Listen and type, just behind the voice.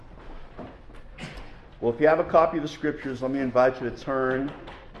Well, if you have a copy of the Scriptures, let me invite you to turn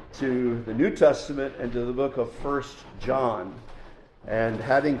to the New Testament and to the book of 1 John. And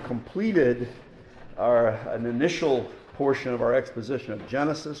having completed an initial portion of our exposition of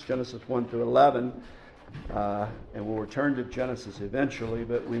Genesis 1 through 11, and we'll return to Genesis eventually,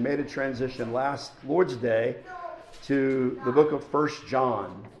 but we made a transition last Lord's Day to the book of 1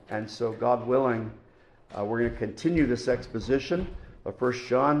 John. And so, God willing, we're going to continue this exposition of 1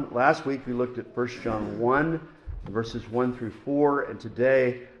 John. Last week we looked at 1 John 1, verses 1 through 4, and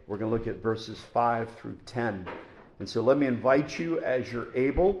today we're going to look at verses 5 through 10. And so let me invite you, as you're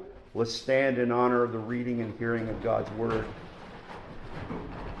able, let's stand in honor of the reading and hearing of God's Word.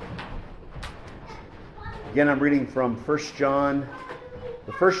 Again, I'm reading from 1 John,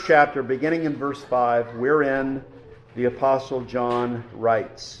 the first chapter, beginning in verse 5, wherein the Apostle John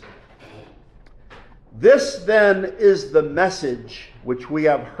writes, "This then is the message which we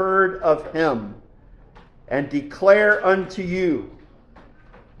have heard of him, and declare unto you,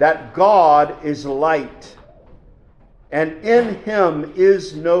 that God is light, and in him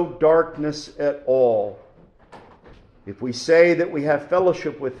is no darkness at all. If we say that we have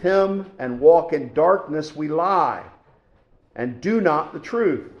fellowship with him and walk in darkness, we lie, and do not the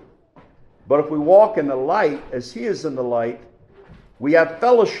truth. But if we walk in the light, as he is in the light, we have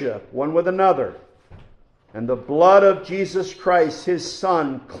fellowship one with another. And the blood of Jesus Christ, his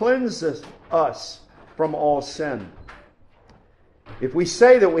Son, cleanseth us from all sin. If we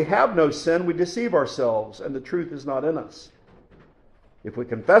say that we have no sin, we deceive ourselves, and the truth is not in us. If we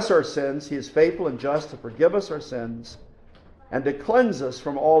confess our sins, he is faithful and just to forgive us our sins and to cleanse us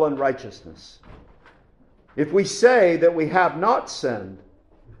from all unrighteousness. If we say that we have not sinned,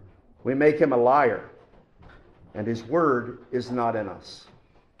 we make him a liar, and his word is not in us."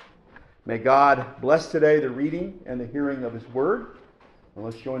 May God bless today the reading and the hearing of his word. And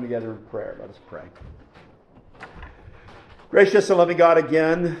let's join together in prayer. Let us pray. Gracious and loving God,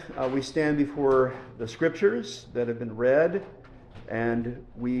 again, we stand before the Scriptures that have been read, and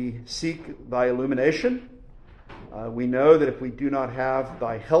we seek thy illumination. We know that if we do not have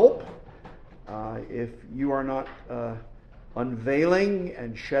thy help, if you are not unveiling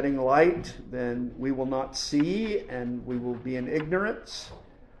and shedding light, then we will not see and we will be in ignorance.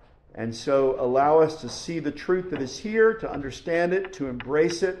 And so allow us to see the truth that is here, to understand it, to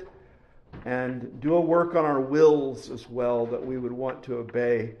embrace it, and do a work on our wills as well, that we would want to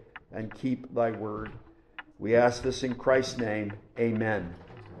obey and keep thy word. We ask this in Christ's name. Amen.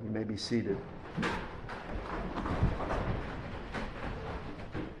 You may be seated.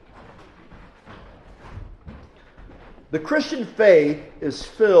 The Christian faith is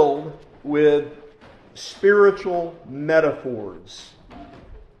filled with spiritual metaphors,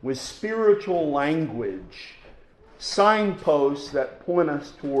 with spiritual language, signposts that point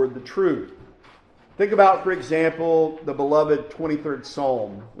us toward the truth. Think about, for example, the beloved 23rd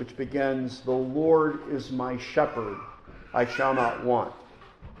Psalm, which begins, "The Lord is my shepherd, I shall not want."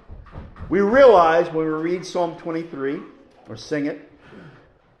 We realize when we read Psalm 23, or sing it,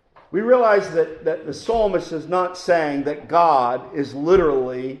 we realize that the psalmist is not saying that God is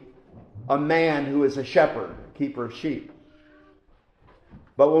literally a man who is a shepherd, a keeper of sheep.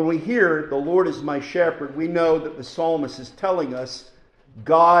 But when we hear, "The Lord is my shepherd," we know that the psalmist is telling us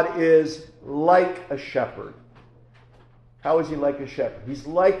God is like a shepherd. How is he like a shepherd? He's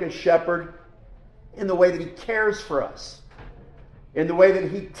like a shepherd in the way that he cares for us, in the way that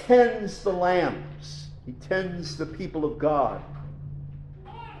he tends the lambs. He tends the people of God.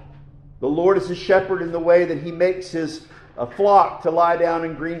 The Lord is a shepherd in the way that he makes his flock to lie down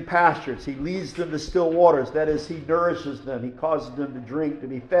in green pastures. He leads them to still waters. That is, he nourishes them. He causes them to drink, to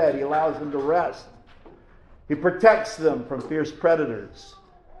be fed. He allows them to rest. He protects them from fierce predators.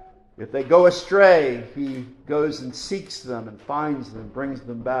 If they go astray, he goes and seeks them and finds them, brings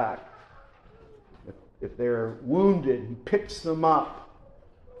them back. If they're wounded, he picks them up,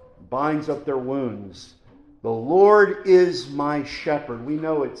 binds up their wounds. The Lord is my shepherd. We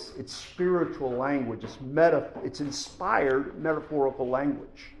know it's spiritual language. It's inspired metaphorical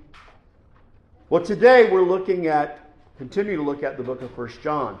language. Well, today we're continue to look at the book of 1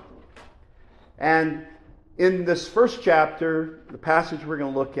 John. And in this first chapter, the passage we're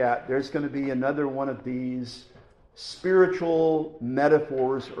going to look at, there's going to be another one of these spiritual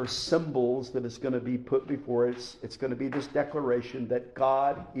metaphors or symbols that is going to be put before us. It's going to be this declaration that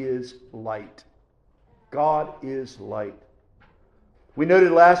God is light. God is light. We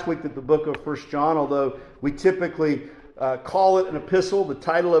noted last week that the book of 1 John, although we typically call it an epistle, the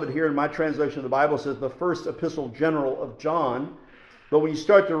title of it here in my translation of the Bible says the first epistle general of John. But when you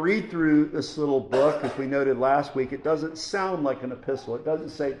start to read through this little book, as we noted last week, it doesn't sound like an epistle. It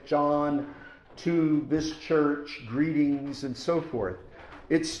doesn't say John to this church, greetings and so forth.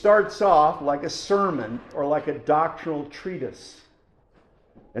 It starts off like a sermon or like a doctrinal treatise.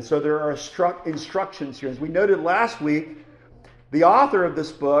 And so there are instructions here. As we noted last week, the author of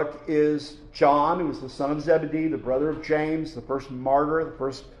this book is John, who was the son of Zebedee, the brother of James, the first martyr, the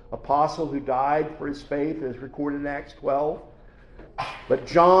first apostle who died for his faith, as recorded in Acts 12. But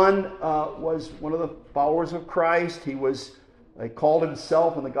John was one of the followers of Christ. He called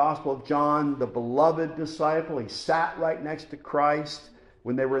himself in the Gospel of John the beloved disciple. He sat right next to Christ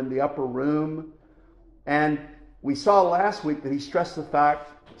when they were in the upper room. And we saw last week that he stressed the fact,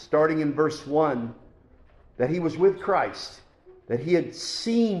 starting in verse 1, that he was with Christ, that he had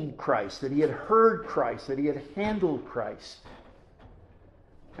seen Christ, that he had heard Christ, that he had handled Christ.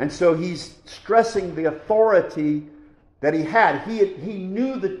 And so he's stressing the authority that he had. He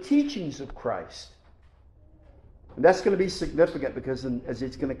knew the teachings of Christ. And that's going to be significant because as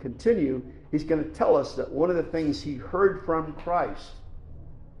it's going to continue, he's going to tell us that one of the things he heard from Christ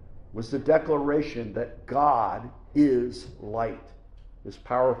was the declaration that God is light. This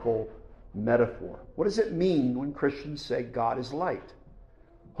powerful metaphor. What does it mean when Christians say God is light?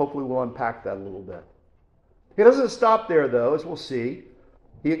 Hopefully we'll unpack that a little bit. He doesn't stop there, though, as we'll see.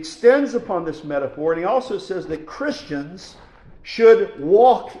 He extends upon this metaphor, and he also says that Christians should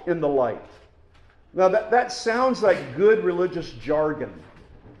walk in the light. Now, that sounds like good religious jargon.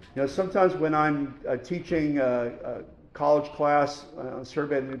 You know, sometimes when I'm teaching a college class on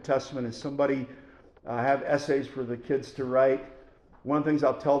Survey of the New Testament and somebody have essays for the kids to write, one of the things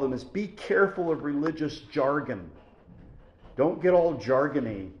I'll tell them is be careful of religious jargon. Don't get all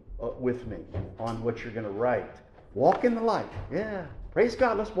jargony with me on what you're going to write. Walk in the light. Yeah, praise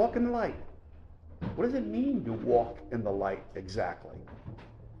God, let's walk in the light. What does it mean to walk in the light exactly?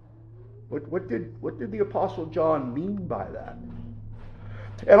 What did the Apostle John mean by that?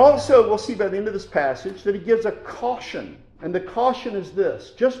 And also, we'll see by the end of this passage that he gives a caution. And the caution is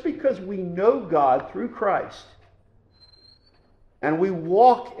this: just because we know God through Christ and we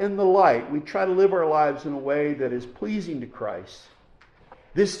walk in the light, we try to live our lives in a way that is pleasing to Christ,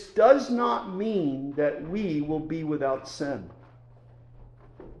 this does not mean that we will be without sin.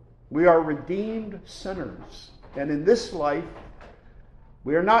 We are redeemed sinners. And in this life,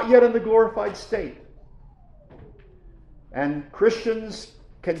 we are not yet in the glorified state. And Christians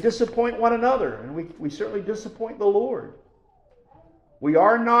can disappoint one another, and we certainly disappoint the Lord. We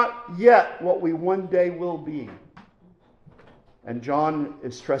are not yet what we one day will be. And John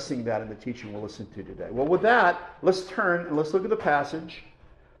is stressing that in the teaching we'll listen to today. Well, with that, let's turn and let's look at the passage.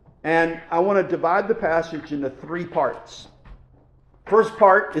 And I want to divide the passage into three parts. First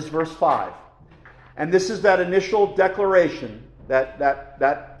part is verse 5. And this is that initial declaration,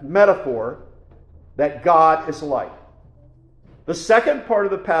 that metaphor that God is light. The second part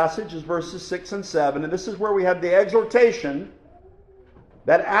of the passage is verses 6 and 7. And this is where we have the exhortation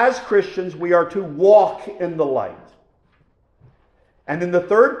that as Christians we are to walk in the light. And then the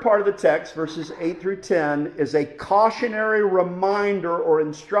third part of the text, verses 8 through 10, is a cautionary reminder or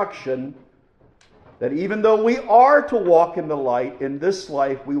instruction that even though we are to walk in the light, in this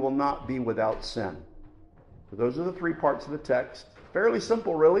life we will not be without sin. So those are the three parts of the text. Fairly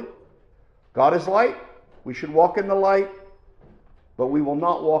simple, really. God is light. We should walk in the light. But we will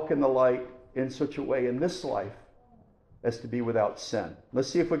not walk in the light in such a way in this life as to be without sin. Let's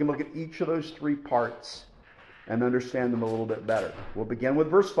see if we can look at each of those three parts and understand them a little bit better. We'll begin with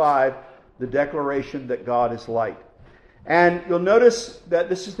verse 5, the declaration that God is light. And you'll notice that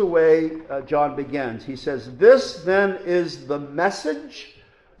this is the way John begins. He says, "This then is the message,"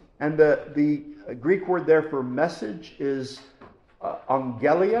 and the Greek word there for message is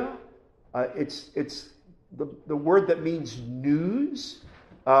angelia. It's the word that means news.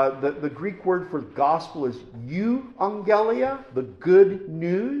 The Greek word for gospel is euangelia, the good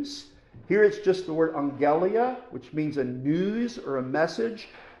news. Here it's just the word angelia, which means a news or a message.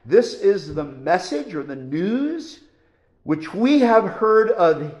 This is the message or the news which we have heard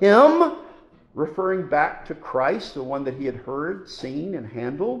of him, referring back to Christ, the one that he had heard, seen, and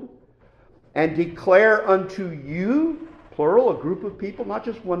handled, and declare unto you, plural, a group of people, not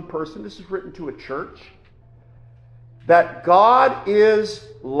just one person. This is written to a church. That God is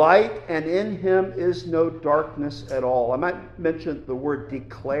light and in him is no darkness at all. I might mention the word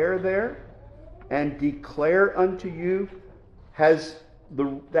declare there. And declare unto you has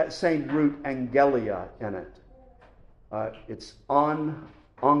that same root angelia in it. It's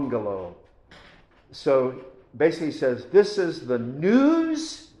angelo. So basically he says, this is the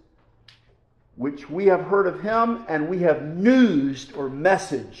news which we have heard of him and we have newsed or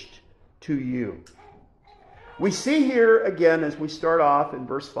messaged to you. We see here again as we start off in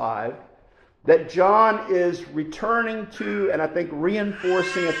verse 5 that John is returning to, and I think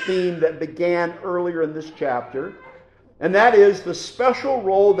reinforcing a theme that began earlier in this chapter, and that is the special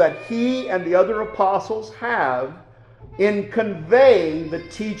role that he and the other apostles have in conveying the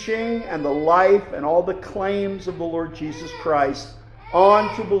teaching and the life and all the claims of the Lord Jesus Christ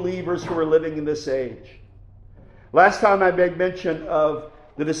on to believers who are living in this age. Last time I made mention of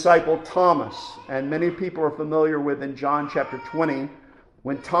the disciple Thomas, and many people are familiar with in John chapter 20,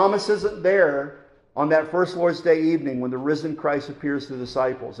 when Thomas isn't there on that first Lord's Day evening when the risen Christ appears to the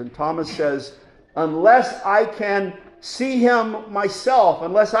disciples. And Thomas says, unless I can see him myself,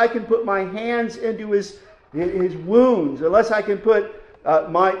 unless I can put my hands into his wounds, unless I can put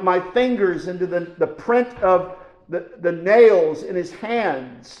my fingers into the print of the nails in his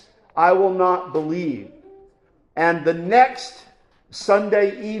hands, I will not believe. And the next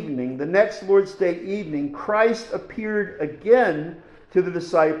Sunday evening, the next Lord's Day evening, Christ appeared again to the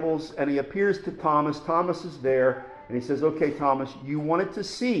disciples, and he appears to Thomas. Thomas is there, and he says, okay, Thomas, you wanted to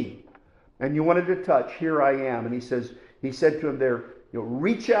see, and you wanted to touch. Here I am. And he said to him there,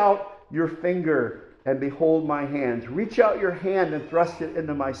 reach out your finger and behold my hands. Reach out your hand and thrust it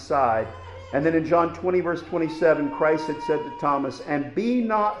into my side. And then in John 20, verse 27, Christ had said to Thomas, and be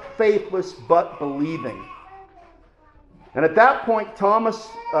not faithless, but believing. And at that point, Thomas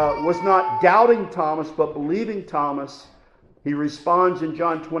was not doubting Thomas, but believing Thomas. He responds in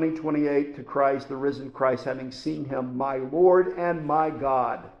John 20, 28 to Christ, the risen Christ, having seen him, my Lord and my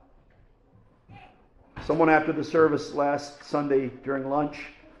God. Someone after the service last Sunday during lunch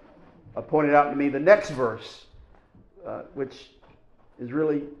pointed out to me the next verse, which is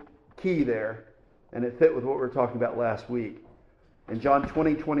really key there, and it fit with what we were talking about last week. In John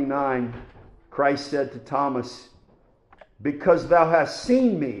 20, 29, Christ said to Thomas, because thou hast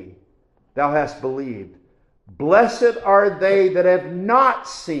seen me, thou hast believed. Blessed are they that have not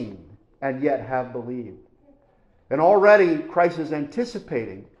seen and yet have believed. And already Christ is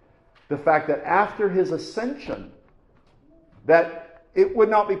anticipating the fact that after his ascension, that it would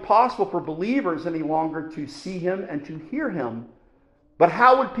not be possible for believers any longer to see him and to hear him. But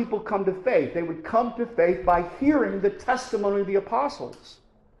how would people come to faith? They would come to faith by hearing the testimony of the apostles,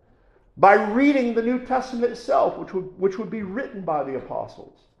 by reading the New Testament itself, which would be written by the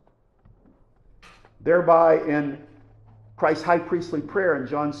apostles. Thereby, in Christ's high priestly prayer in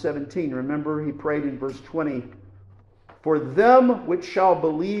John 17, remember he prayed in verse 20, for them which shall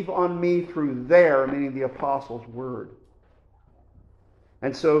believe on me through their, meaning the apostles' word.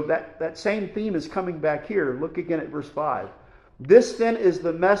 And so that same theme is coming back here. Look again at verse 5. This then is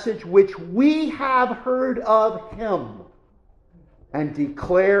the message which we have heard of him and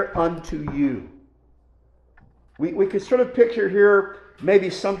declare unto you. We could sort of picture here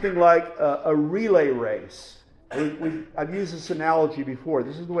maybe something like a relay race. I've used this analogy before.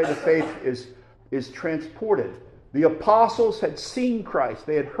 This is the way the faith is transported. The apostles had seen Christ.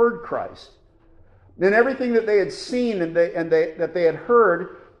 They had heard Christ. Then everything that they had seen and that they had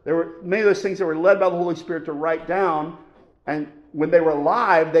heard, there were many of those things that were led by the Holy Spirit to write down. And when they were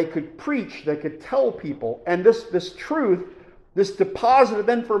alive, they could preach. They could tell people. And this truth, this deposit of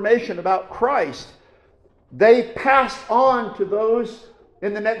information about Christ, they passed on to those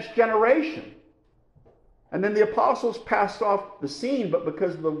in the next generation. And then the apostles passed off the scene, but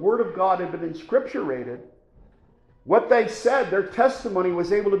because the Word of God had been inscripturated, what they said, their testimony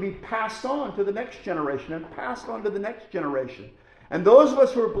was able to be passed on to the next generation and passed on to the next generation. And those of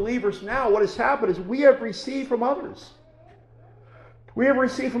us who are believers now, what has happened is we have received from others. We have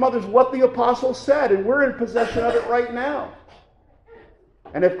received from others what the apostles said, and we're in possession of it right now.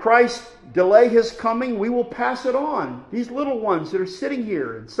 And if Christ delay his coming, we will pass it on. These little ones that are sitting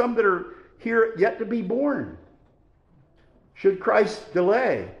here, and some that are here yet to be born, should Christ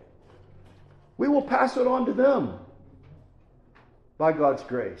delay, we will pass it on to them by God's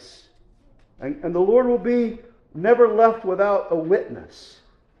grace. And the Lord will be never left without a witness.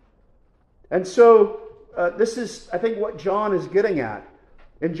 And so this is, I think, what John is getting at.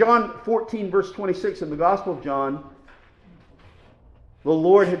 In John 14, verse 26, in the Gospel of John, the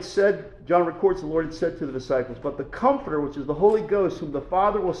Lord had said, John records the Lord had said to the disciples, but the Comforter, which is the Holy Ghost, whom the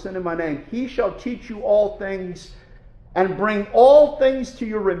Father will send in my name, he shall teach you all things and bring all things to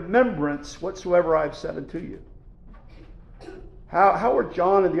your remembrance whatsoever I have said unto you. How were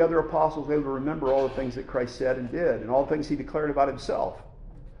John and the other apostles able to remember all the things that Christ said and did and all the things he declared about himself?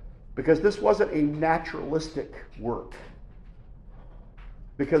 Because this wasn't a naturalistic work.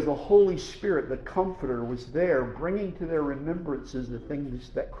 Because the Holy Spirit, the Comforter, was there bringing to their remembrances the things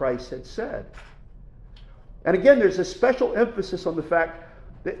that Christ had said. And again, there's a special emphasis on the fact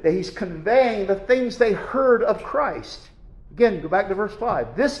that he's conveying the things they heard of Christ. Again, go back to verse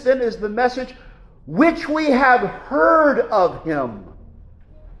 5. This then is the message which we have heard of him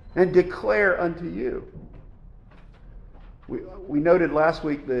and declare unto you. We noted last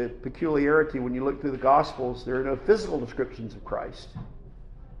week the peculiarity when you look through the Gospels, there are no physical descriptions of Christ.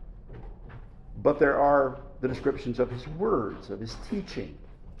 But there are the descriptions of his words, of his teaching.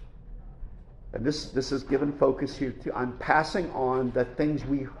 And this is given focus here too. I'm passing on the things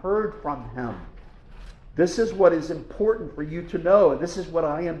we heard from him. This is what is important for you to know, and this is what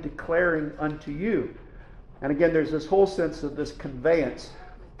I am declaring unto you. And again, there's this whole sense of this conveyance.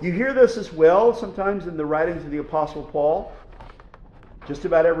 You hear this as well sometimes in the writings of the Apostle Paul. Just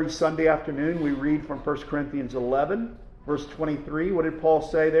about every Sunday afternoon we read from 1 Corinthians 11, verse 23. What did Paul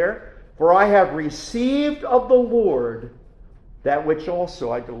say there? For I have received of the Lord that which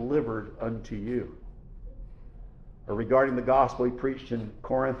also I delivered unto you. Or regarding the gospel he preached in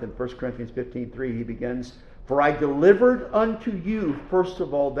Corinth in 1 Corinthians 15:3, he begins, For I delivered unto you first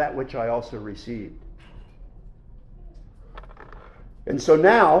of all that which I also received. And so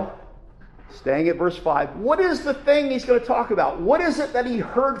now, staying at verse 5, what is the thing he's going to talk about? What is it that he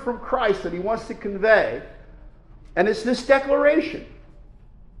heard from Christ that he wants to convey? And it's this declaration.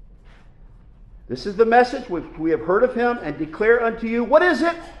 This is the message which we have heard of him and declare unto you. What is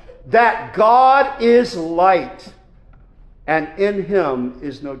it? That God is light, and in him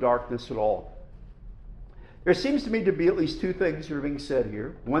is no darkness at all. There seems to me to be at least two things that are being said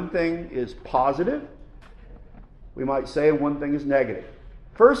here. One thing is positive, we might say, and one thing is negative.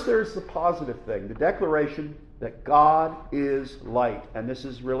 First, there's the positive thing, the declaration that God is light. And this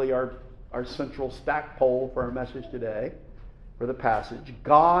is really our central stack pole for our message today, for the passage.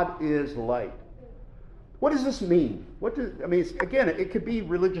 God is light. What does this mean? Again, it could be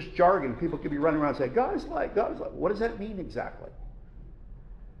religious jargon. People could be running around saying, God is light, God is light. What does that mean exactly?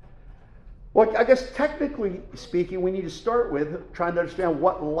 Well, I guess technically speaking, we need to start with trying to understand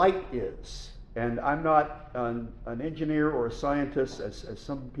what light is. And I'm not an engineer or a scientist, as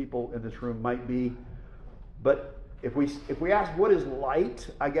some people in this room might be. But if we ask what is light,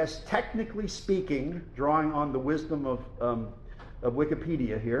 I guess technically speaking, drawing on the wisdom of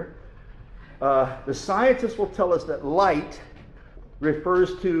Wikipedia here, the scientists will tell us that light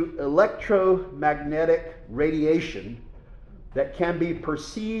refers to electromagnetic radiation that can be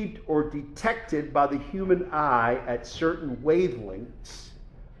perceived or detected by the human eye at certain wavelengths,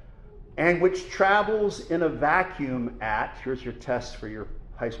 and which travels in a vacuum at, here's your test for your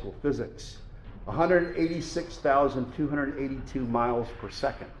high school physics, 186,282 miles per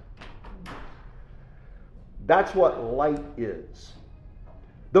second. That's what light is.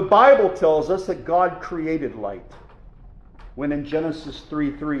 The Bible tells us that God created light. When in Genesis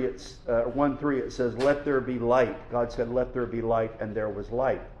 1:3 it says, let there be light. God said, let there be light, and there was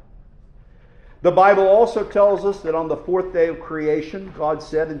light. The Bible also tells us that on the fourth day of creation, God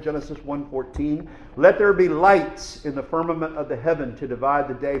said in Genesis 1:14, let there be lights in the firmament of the heaven to divide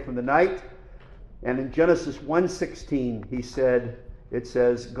the day from the night. And in Genesis 1:16, it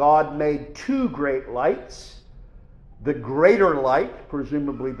says, God made two great lights, the greater light,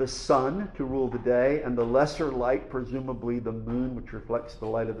 presumably the sun, to rule the day, and the lesser light, presumably the moon, which reflects the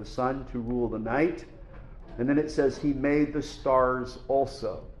light of the sun, to rule the night. And then it says he made the stars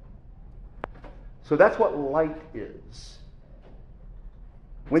also. So that's what light is.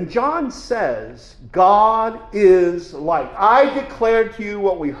 When John says, God is light, I declare to you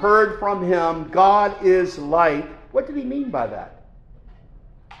what we heard from him, God is light, what did he mean by that?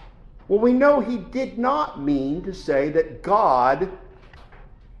 Well, we know he did not mean to say that God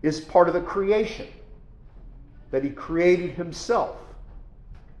is part of the creation, that he created himself.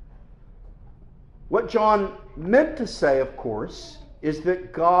 What John meant to say, of course, is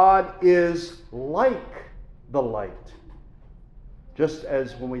that God is like the light. Just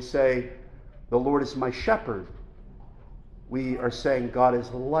as when we say, the Lord is my shepherd, we are saying God is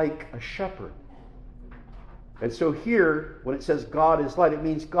like a shepherd. And so here, when it says God is light, it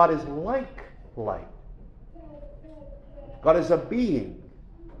means God is like light. God is a being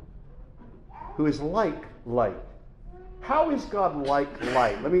who is like light. How is God like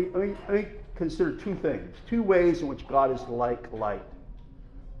light? Let me consider two things, two ways in which God is like light.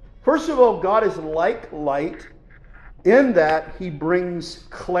 First of all, God is like light in that he brings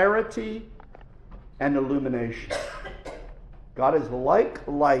clarity and illumination. God is like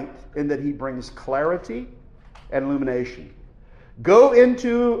light in that he brings clarity and illumination. Go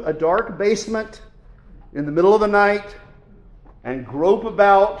into a dark basement in the middle of the night and grope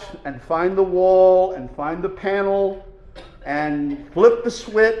about and find the wall and find the panel and flip the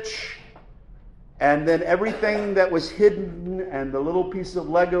switch, And then everything that was hidden and the little piece of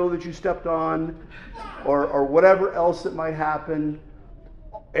Lego that you stepped on or whatever else that might happen,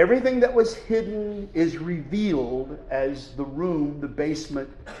 everything that was hidden is revealed as the room, the basement,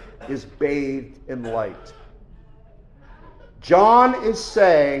 is bathed in light. John is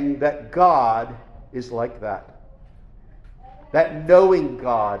saying that God is like that. That knowing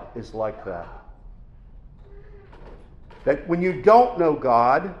God is like that. That when you don't know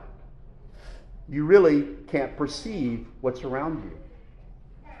God, you really can't perceive what's around you.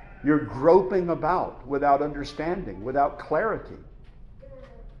 You're groping about without understanding, without clarity.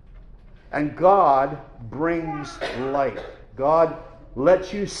 And God brings light. God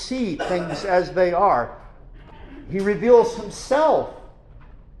lets you see things as they are. He reveals himself.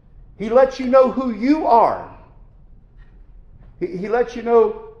 He lets you know who you are. He lets you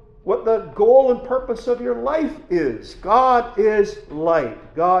know what the goal and purpose of your life is. God is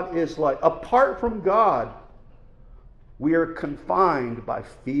light. God is light. Apart from God, we are confined by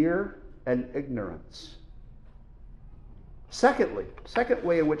fear and ignorance. Secondly, second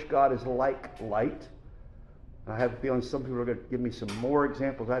way in which God is like light. I have a feeling some people are going to give me some more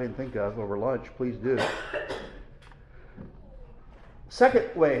examples I didn't think of over lunch. Please do.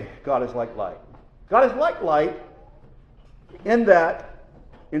 Second way God is like light. God is like light in that,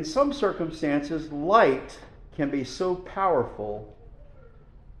 in some circumstances, light can be so powerful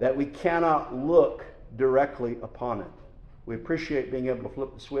that we cannot look directly upon it. We appreciate being able to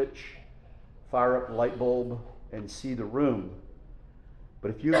flip the switch, fire up the light bulb, and see the room.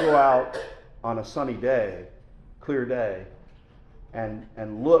 But if you go out on a sunny day, clear day,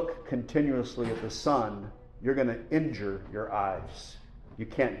 and look continuously at the sun, you're going to injure your eyes. You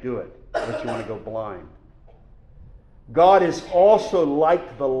can't do it unless you want to go blind. God is also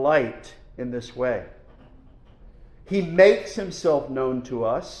like the light in this way. He makes himself known to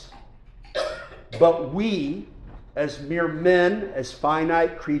us, but we, as mere men, as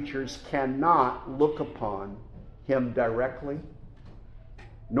finite creatures, cannot look upon him directly,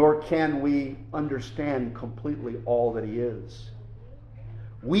 nor can we understand completely all that he is.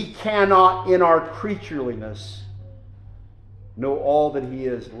 We cannot, in our creatureliness, know all that he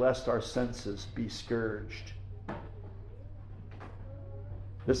is, lest our senses be scourged.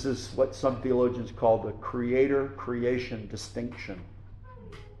 This is what some theologians call the creator-creation distinction.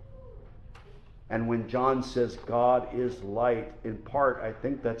 And when John says God is light, in part, I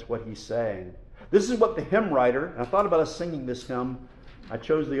think that's what he's saying. This is what the hymn writer, and I thought about us singing this hymn. I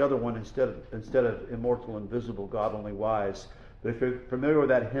chose the other one instead of Immortal, Invisible, God Only Wise. But if you're familiar with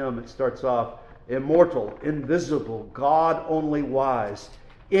that hymn, it starts off, Immortal, invisible, God only wise,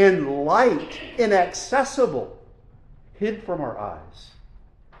 in light, inaccessible, hid from our eyes.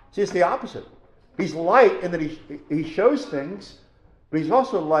 See, it's the opposite. He's light in that he shows things, but he's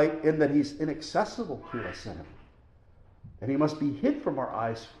also light in that he's inaccessible to us in him. And he must be hid from our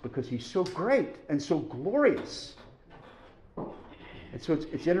eyes because he's so great and so glorious. And so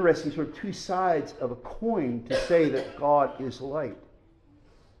it's interesting, sort of two sides of a coin to say that God is light.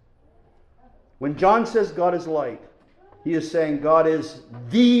 When John says God is light, he is saying God is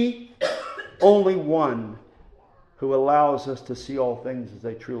the only one who allows us to see all things as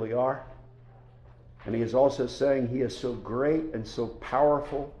they truly are. And he is also saying he is so great and so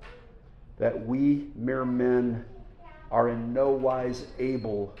powerful that we mere men are in no wise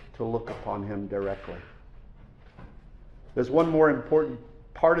able to look upon him directly. There's one more important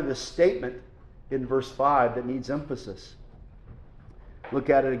part of this statement in verse 5 that needs emphasis. Look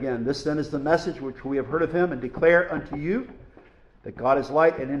at it again. This then is the message which we have heard of him and declare unto you, that God is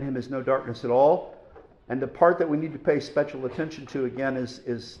light and in him is no darkness at all. And the part that we need to pay special attention to again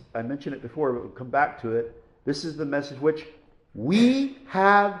is I mentioned it before, but we'll come back to it. This is the message which we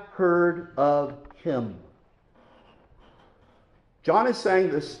have heard of him. John is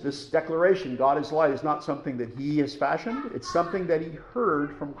saying this declaration, God is light, is not something that he has fashioned. It's something that he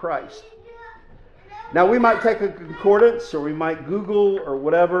heard from Christ. Now, we might take a concordance, or we might Google, or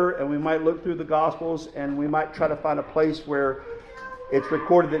whatever, and we might look through the Gospels, and we might try to find a place where it's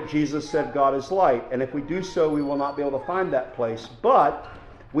recorded that Jesus said God is light. And if we do so, we will not be able to find that place. But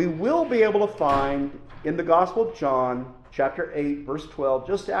we will be able to find in the Gospel of John, chapter 8, verse 12,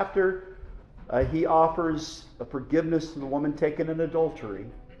 just after he offers a forgiveness to the woman taken in adultery,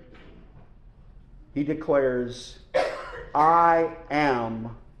 he declares, I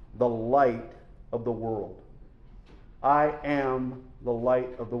am the light of the world. I am the light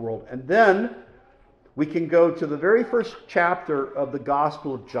of the world. And then we can go to the very first chapter of the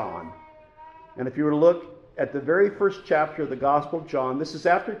Gospel of John. And if you were to look at the very first chapter of the Gospel of John, this is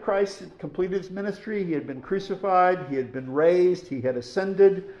after Christ had completed his ministry. He had been crucified. He had been raised. He had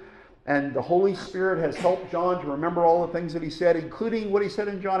ascended. And the Holy Spirit has helped John to remember all the things that he said, including what he said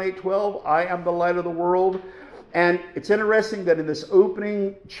in John 8:12, I am the light of the world. And it's interesting that in this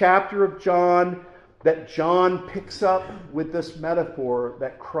opening chapter of John, that John picks up with this metaphor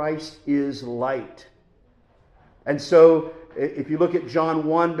that Christ is light. And so if you look at John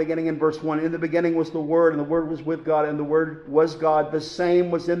 1, beginning in verse 1, in the beginning was the Word, and the Word was with God, and the Word was God. The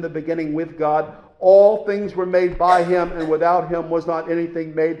same was in the beginning with God. All things were made by Him, and without Him was not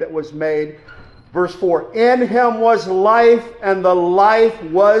anything made that was made. Verse 4, in Him was life, and the life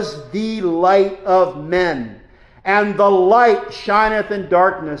was the light of men. And the light shineth in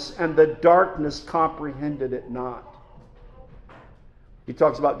darkness, and the darkness comprehended it not. He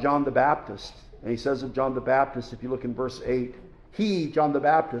talks about John the Baptist. And he says of John the Baptist, if you look in verse 8, he, John the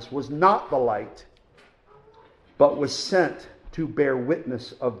Baptist, was not the light, but was sent to bear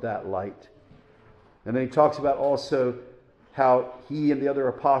witness of that light. And then he talks about also how he and the other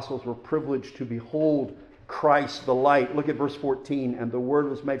apostles were privileged to behold Christ the light. Look at verse 14. And the Word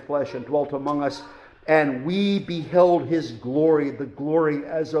was made flesh and dwelt among us, and we beheld His glory, the glory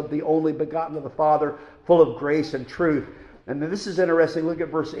as of the only begotten of the Father, full of grace and truth. And then this is interesting. Look at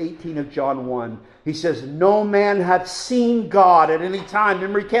verse 18 of John 1. He says, no man hath seen God at any time.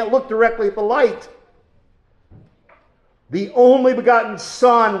 Remember, you can't look directly at the light. The only begotten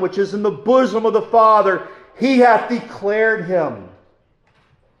Son, which is in the bosom of the Father, He hath declared Him.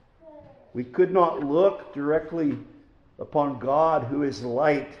 We could not look directly upon God, who is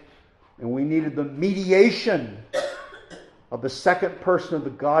light. And we needed the mediation of the second person of the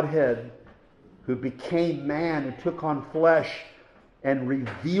Godhead, who became man and took on flesh and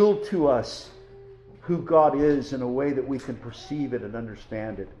revealed to us who God is in a way that we can perceive it and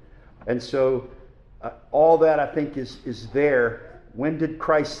understand it. And so all that, I think, is there. When did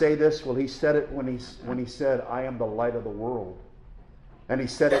Christ say this? Well, He said it when he said, I am the light of the world. And He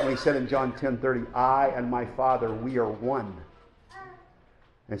said it when He said in John 10:30, I and my Father, we are one.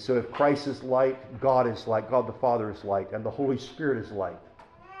 And so if Christ is light, God is light, God the Father is light, and the Holy Spirit is light.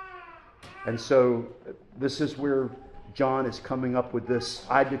 And so this is where John is coming up with this.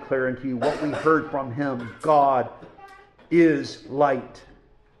 I declare unto you what we heard from Him. God is light.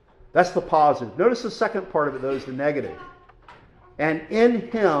 That's the positive. Notice the second part of it, though, is the negative. And in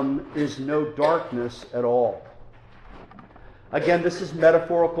Him is no darkness at all. Again, this is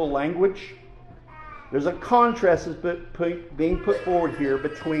metaphorical language. There's a contrast that's being put forward here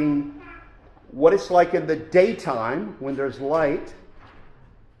between what it's like in the daytime when there's light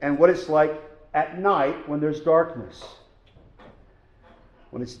and what it's like at night when there's darkness.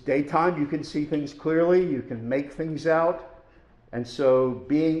 When it's daytime, you can see things clearly, you can make things out. And so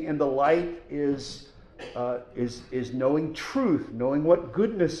being in the light is knowing truth, knowing what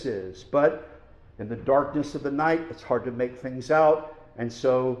goodness is. But in the darkness of the night, it's hard to make things out. And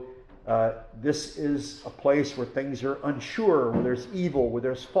so this is a place where things are unsure, where there's evil, where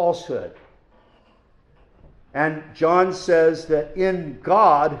there's falsehood. And John says that in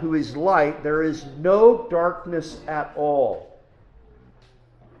God, who is light, there is no darkness at all.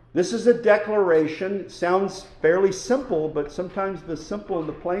 This is a declaration. It sounds fairly simple, but sometimes the simple and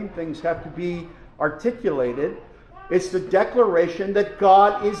the plain things have to be articulated. It's the declaration that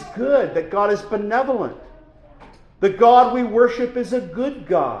God is good, that God is benevolent. The God we worship is a good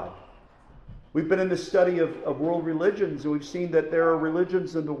God. We've been in the study of world religions, and we've seen that there are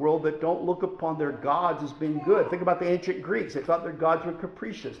religions in the world that don't look upon their gods as being good. Think about the ancient Greeks. They thought their gods were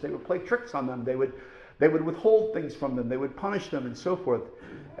capricious. They would play tricks on them. They would withhold things from them. They would punish them and so forth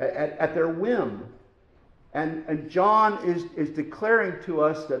at their whim. And John is declaring to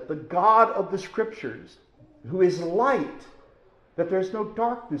us that the God of the Scriptures, who is light, that there's no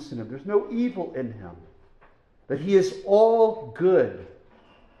darkness in Him. There's no evil in Him. That He is all good.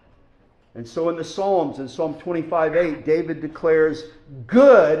 And so in the Psalms, in Psalm 25:8, David declares,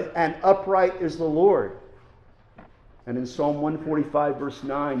 good and upright is the Lord. And in Psalm 145, verse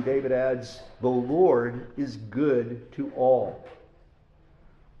 9, David adds, the Lord is good to all.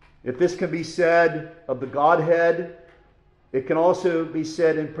 If this can be said of the Godhead, it can also be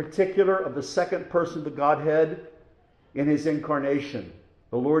said in particular of the second person of the Godhead in His incarnation.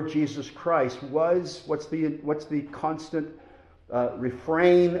 The Lord Jesus Christ was, what's the constant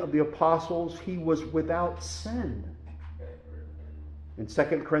refrain of the apostles? He was without sin. In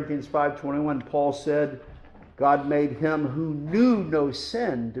 2 Corinthians 5:21, Paul said, God made Him who knew no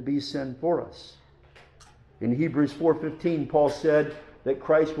sin to be sin for us. In Hebrews 4:15, Paul said that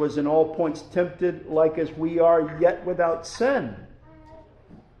Christ was in all points tempted like as we are, yet without sin.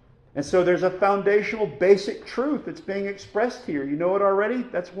 And so there's a foundational basic truth that's being expressed here. You know it already?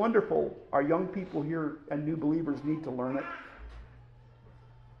 That's wonderful. Our young people here and new believers need to learn it.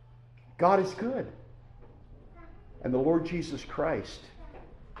 God is good. And the Lord Jesus Christ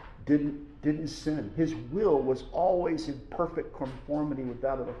didn't sin. His will was always in perfect conformity with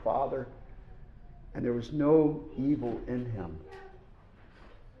that of the Father, and there was no evil in him.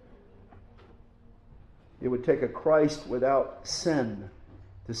 It would take a Christ without sin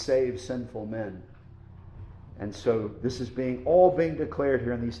to save sinful men. And so this is all being declared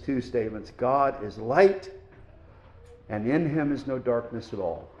here in these two statements. God is light, and in him is no darkness at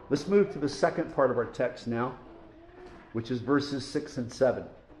all. Let's move to the second part of our text now, which is verses 6 and 7.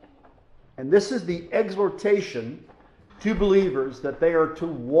 And this is the exhortation to believers that they are to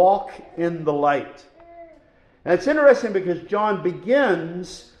walk in the light. And it's interesting because John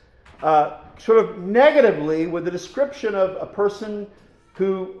begins sort of negatively with a description of a person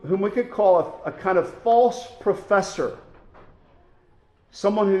whom we could call a kind of false professor.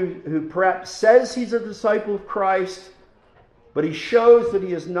 Someone who perhaps says he's a disciple of Christ, but he shows that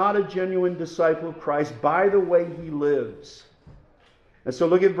he is not a genuine disciple of Christ by the way he lives. And so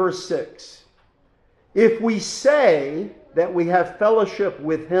look at verse 6. If we say that we have fellowship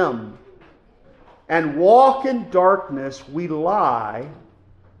with him and walk in darkness, we lie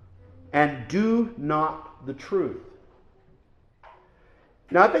and do not the truth.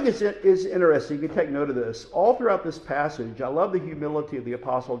 Now, I think it's interesting. You can take note of this. All throughout this passage, I love the humility of the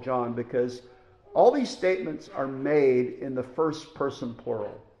Apostle John because all these statements are made in the first person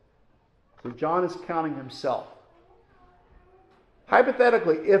plural. So John is counting himself.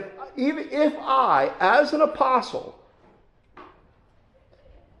 Hypothetically, if I, as an apostle,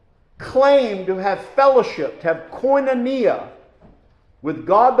 claim to have fellowship, to have koinonia with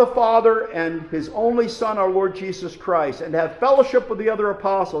God the Father and his only Son, our Lord Jesus Christ, and have fellowship with the other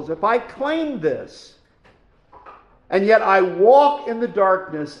apostles, if I claim this, and yet I walk in the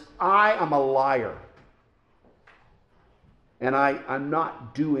darkness, I am a liar. And I'm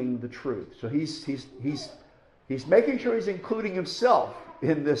not doing the truth. So he's making sure he's including himself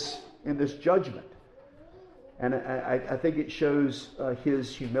in this judgment. And I think it shows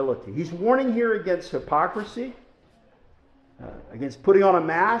his humility. He's warning here against hypocrisy, against putting on a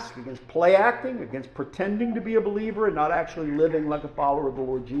mask, against play acting, against pretending to be a believer and not actually living like a follower of the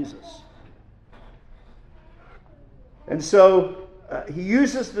Lord Jesus. And so he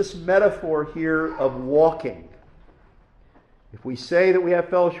uses this metaphor here of walking. If we say that we have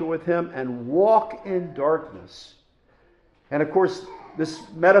fellowship with him and walk in darkness. And of course, this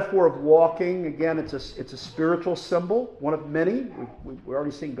metaphor of walking, again, it's a spiritual symbol, one of many. We've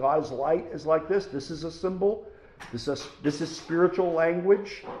already seen God's light is like this. This is a symbol. This is spiritual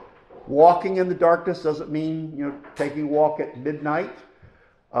language. Walking in the darkness doesn't mean taking a walk at midnight.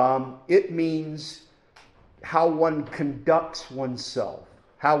 It means how one conducts oneself,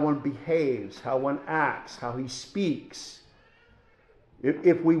 how one behaves, how one acts, how he speaks.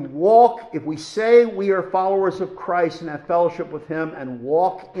 If we say we are followers of Christ and have fellowship with him and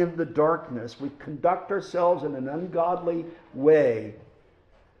walk in the darkness, we conduct ourselves in an ungodly way,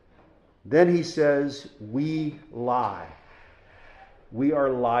 then he says we lie. We are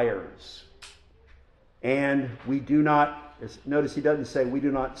liars. And we do not, notice he doesn't say we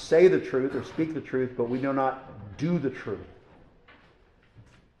do not say the truth or speak the truth, but we do not do the truth.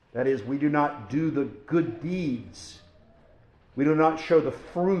 That is, we do not do the good deeds. We do not show the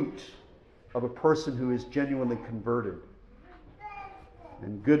fruit of a person who is genuinely converted.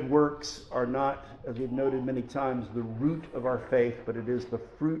 And good works are not, as we've noted many times, the root of our faith, but it is the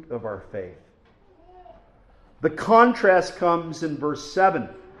fruit of our faith. The contrast comes in verse 7.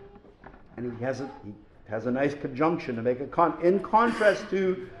 And he has a nice conjunction to make in contrast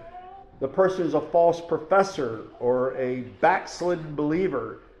to the person who's a false professor or a backslidden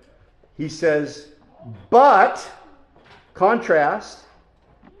believer. He says, but, contrast,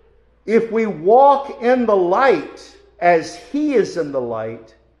 if we walk in the light as he is in the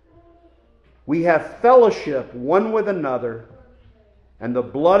light, we have fellowship one with another, and the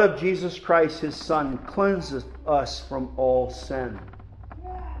blood of Jesus Christ, his Son, cleanses us from all sin.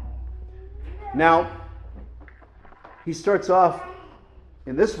 Now, he starts off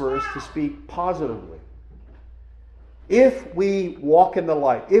in this verse to speak positively. If we walk in the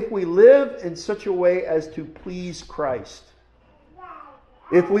light, if we live in such a way as to please Christ,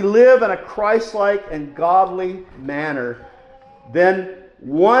 if we live in a Christ-like and godly manner, then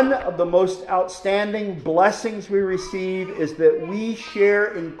one of the most outstanding blessings we receive is that we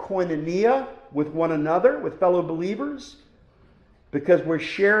share in koinonia with one another, with fellow believers, because we're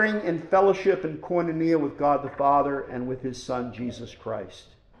sharing in fellowship and koinonia with God the Father and with his Son, Jesus Christ.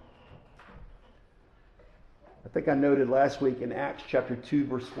 I think I noted last week in Acts chapter 2,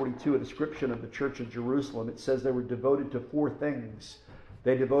 verse 42, a description of the church of Jerusalem. It says they were devoted to four things: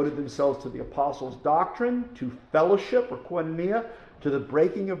 They devoted themselves to the apostles' doctrine, to fellowship or koinonia, to the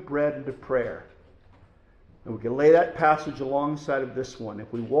breaking of bread and to prayer. And we can lay that passage alongside of this one.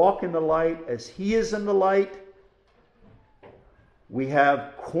 If we walk in the light as He is in the light, we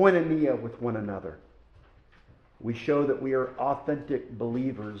have koinonia with one another. We show that we are authentic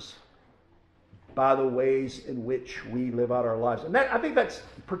believers by the ways in which we live out our lives. And I think that's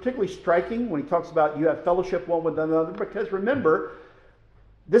particularly striking when he talks about you have fellowship one with another, because remember,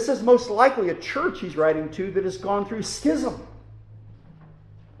 this is most likely a church he's writing to that has gone through schism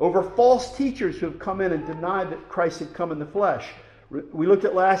over false teachers who have come in and denied that Christ had come in the flesh. We looked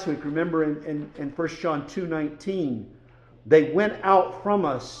at last week, remember in 1 John 2:19, they went out from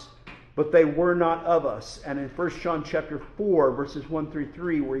us, but they were not of us. And in 1 John chapter 4, verses 1 through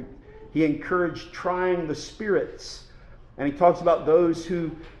 3, where he encouraged trying the spirits. And he talks about those who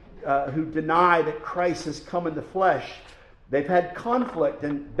deny that Christ has come in the flesh. They've had conflict.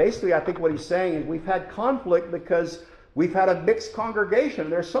 And basically, I think what he's saying is we've had conflict because we've had a mixed congregation.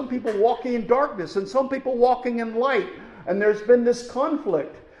 There's some people walking in darkness and some people walking in light. And there's been this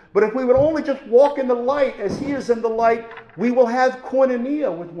conflict. But if we would only just walk in the light as He is in the light, we will have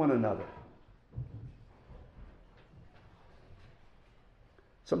koinonia with one another.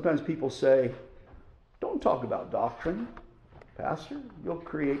 Sometimes people say, don't talk about doctrine, Pastor. You'll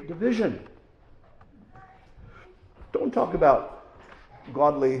create division. Don't talk about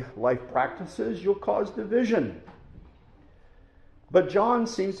godly life practices. You'll cause division. But John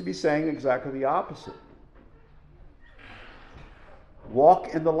seems to be saying exactly the opposite.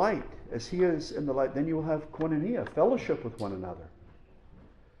 Walk in the light as He is in the light. Then you will have koinonia, fellowship with one another.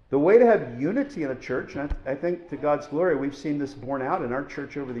 The way to have unity in a church, and I think to God's glory, we've seen this borne out in our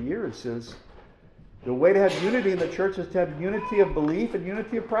church over the years, is the way to have unity in the church is to have unity of belief and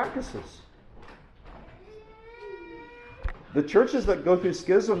unity of practices. The churches that go through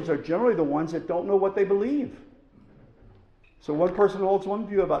schisms are generally the ones that don't know what they believe. So one person holds one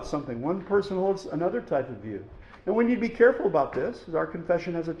view about something, one person holds another type of view. And we need to be careful about this, because our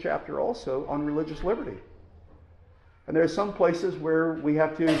confession has a chapter also on religious liberty. And there are some places where we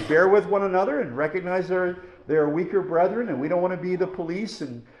have to bear with one another and recognize there are weaker brethren, and we don't want to be the police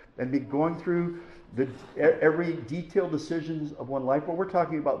and be going through every detailed decisions of one life. But we're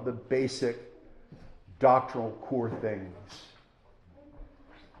talking about the basic doctrinal core things.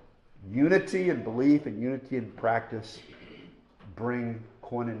 Unity in belief and unity in practice bring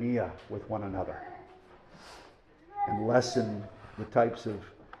koinonia with one another and lessen the types of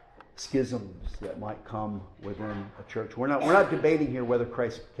schisms that might come within a church. We're not debating here whether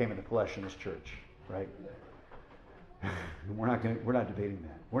Christ came in the flesh in His church, right? We're not debating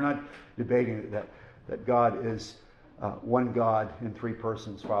that. We're not debating that God is one God in three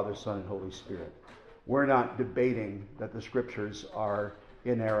persons, Father, Son, and Holy Spirit. We're not debating that the Scriptures are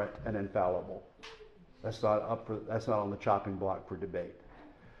inerrant and infallible. That's not on the chopping block for debate.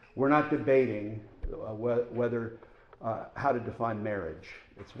 We're not debating whether how to define marriage.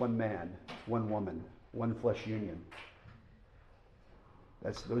 It's one man, one woman, one flesh union.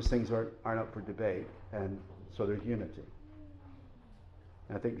 Those things aren't up for debate, and so there's unity.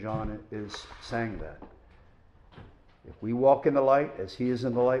 And I think John is saying that. If we walk in the light as He is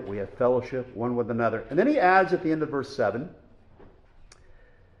in the light, we have fellowship one with another. And then he adds at the end of verse 7,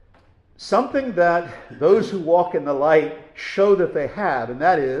 something that those who walk in the light show that they have, and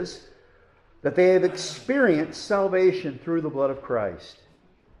that is that they have experienced salvation through the blood of Christ.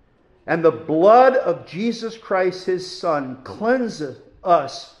 And the blood of Jesus Christ, His Son, cleanseth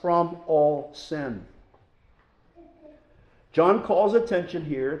us from all sin. John calls attention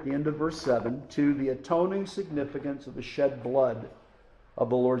here at the end of verse 7 to the atoning significance of the shed blood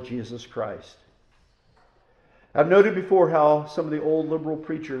of the Lord Jesus Christ. I've noted before how some of the old liberal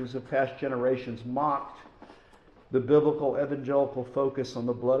preachers of past generations mocked the biblical evangelical focus on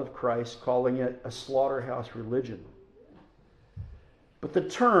the blood of Christ, calling it a slaughterhouse religion. But the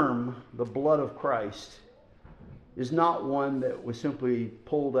term, the blood of Christ, is not one that was simply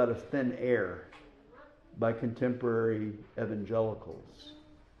pulled out of thin air by contemporary evangelicals.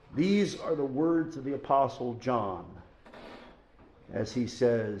 These are the words of the Apostle John, as he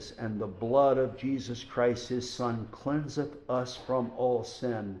says, and the blood of Jesus Christ, His Son, cleanseth us from all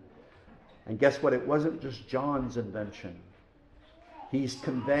sin. And guess what? It wasn't just John's invention. He's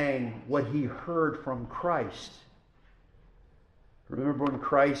conveying what he heard from Christ. Remember when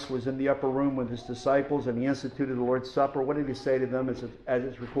Christ was in the upper room with His disciples and He instituted the Lord's Supper? What did He say to them as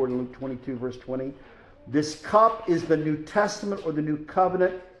it's recorded in Luke 22, verse 20? This cup is the New Testament or the New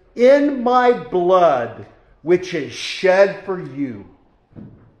Covenant in my blood, which is shed for you.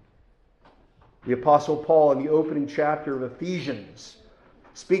 The Apostle Paul in the opening chapter of Ephesians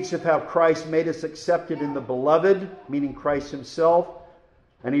speaks of how Christ made us accepted in the beloved, meaning Christ himself.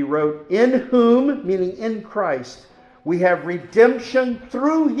 And he wrote, in whom, meaning in Christ, we have redemption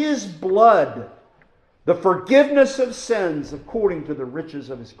through his blood, the forgiveness of sins according to the riches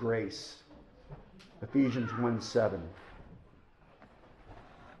of his grace. Ephesians 1:7.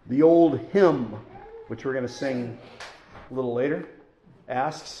 The old hymn, which we're going to sing a little later,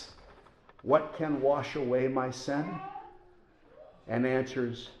 asks, what can wash away my sin? And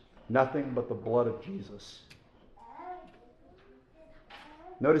answers, nothing but the blood of Jesus.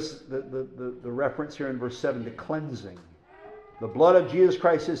 Notice the reference here in verse 7 to cleansing. The blood of Jesus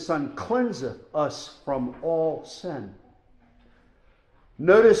Christ, his Son, cleanseth us from all sin.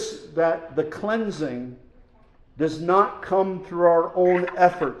 Notice that the cleansing does not come through our own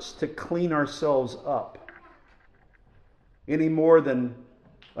efforts to clean ourselves up, any more than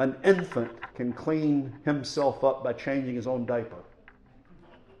an infant can clean himself up by changing his own diaper.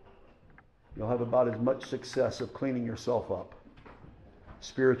 You'll have about as much success of cleaning yourself up,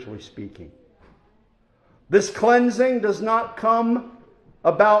 spiritually speaking. This cleansing does not come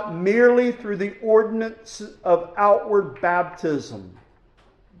about merely through the ordinance of outward baptism.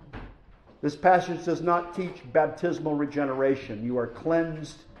 This passage does not teach baptismal regeneration. You are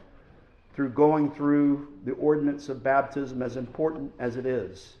cleansed through going through the ordinance of baptism, as important as it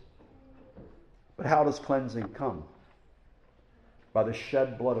is. But how does cleansing come? By the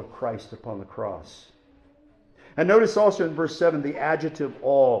shed blood of Christ upon the cross. And notice also in verse 7 the adjective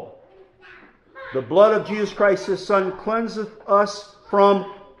all. The blood of Jesus Christ, his Son, cleanseth us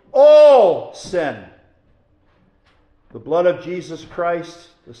from all sin. The blood of Jesus Christ,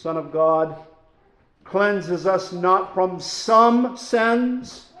 the Son of God, cleanses us not from some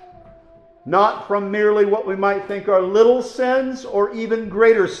sins, not from merely what we might think are little sins or even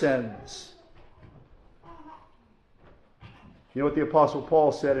greater sins. You know what the Apostle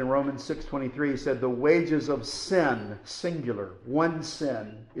Paul said in Romans 6:23? He said, the wages of sin, singular, one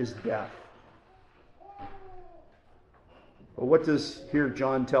sin, is death. Well, what does here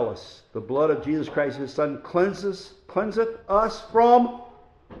John tell us? The blood of Jesus Christ, his Son, cleanseth us from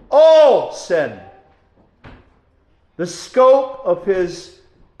all sin. The scope of his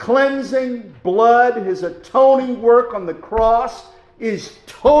cleansing blood, his atoning work on the cross, is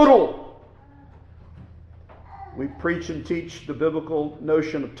total. We preach and teach the biblical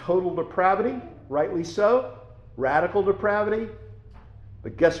notion of total depravity, rightly so, radical depravity.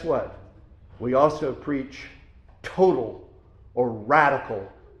 But guess what? We also preach total or radical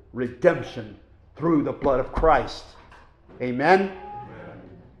redemption through the blood of Christ. Amen?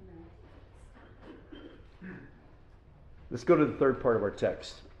 Let's go to the third part of our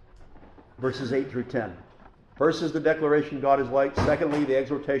text, verses 8 through 10. First is the declaration God is light. Secondly, the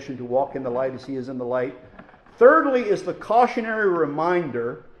exhortation to walk in the light as he is in the light. Thirdly is the cautionary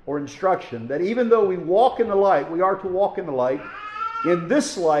reminder or instruction that even though we walk in the light, we are to walk in the light. In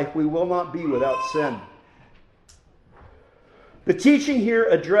this life, we will not be without sin. The teaching here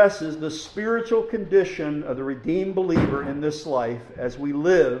addresses the spiritual condition of the redeemed believer in this life as we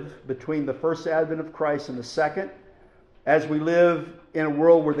live between the first advent of Christ and the second, as we live in a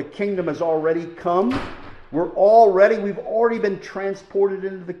world where the kingdom has already come. We've already been transported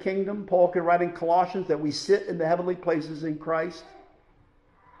into the kingdom. Paul could write in Colossians that we sit in the heavenly places in Christ.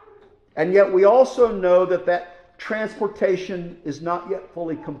 And yet we also know that transportation is not yet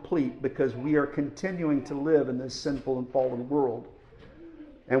fully complete because we are continuing to live in this sinful and fallen world.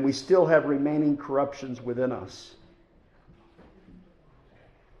 And we still have remaining corruptions within us.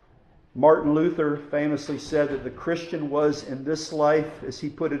 Martin Luther famously said that the Christian was in this life, as he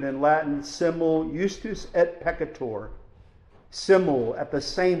put it in Latin, simul justus et peccator. Simul, at the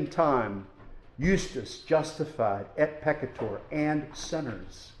same time, justus, justified, et peccator, and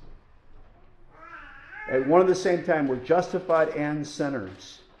sinners. At one and the same time, we're justified and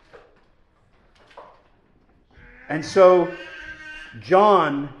sinners. And so,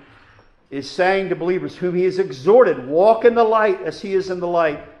 John is saying to believers whom he has exhorted, walk in the light as he is in the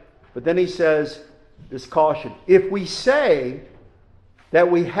light. But then he says this caution. If we say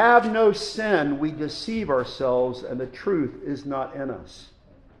that we have no sin, we deceive ourselves and the truth is not in us.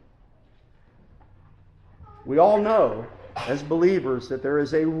 We all know as believers that there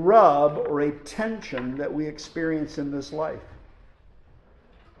is a rub or a tension that we experience in this life.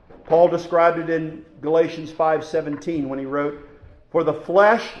 Paul described it in Galatians 5:17 when he wrote, for the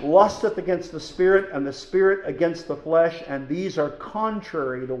flesh lusteth against the Spirit, and the Spirit against the flesh, and these are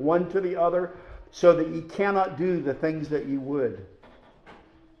contrary the one to the other, so that ye cannot do the things that ye would.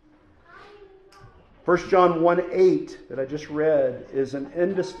 1 John 1:8 that I just read is an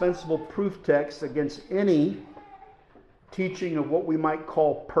indispensable proof text against any teaching of what we might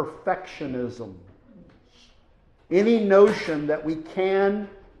call perfectionism. Any notion that we can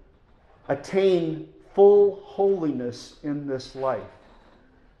attain full holiness in this life.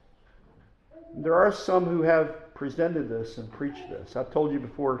 There are some who have presented this and preached this. I've told you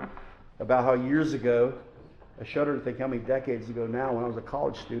before about how years ago, I shudder to think how many decades ago now, when I was a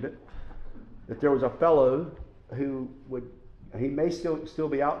college student, that there was a fellow who he may still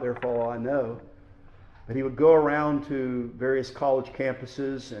be out there for all I know, but he would go around to various college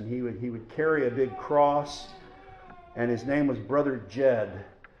campuses and he would carry a big cross, and his name was Brother Jed.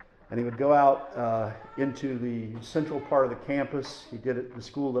 And he would go out into the central part of the campus. He did it at the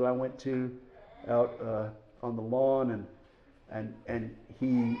school that I went to, out on the lawn, and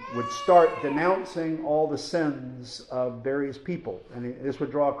he would start denouncing all the sins of various people, and this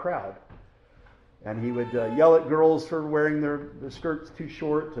would draw a crowd. And he would yell at girls for wearing their skirts too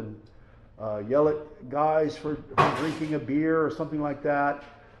short, and yell at guys for drinking a beer or something like that,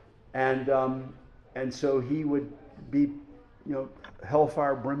 and so he would be,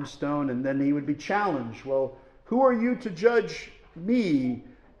 hellfire, brimstone, and then he would be challenged. Well, who are you to judge me?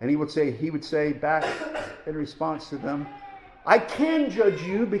 And he would say back in response to them, I can judge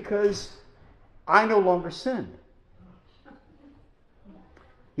you because I no longer sin.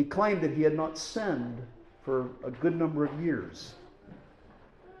 He claimed that he had not sinned for a good number of years.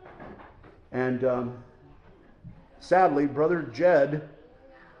 And sadly, Brother Jed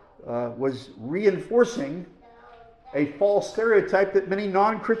was reinforcing a false stereotype that many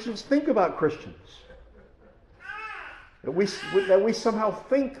non-Christians think about Christians. That we somehow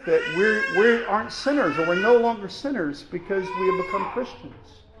think that we aren't sinners, or we're no longer sinners because we have become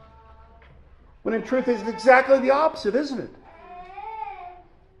Christians. When in truth it's exactly the opposite, isn't it?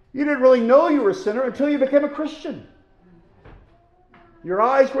 You didn't really know you were a sinner until you became a Christian. Your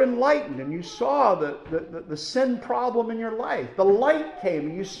eyes were enlightened and you saw the sin problem in your life. The light came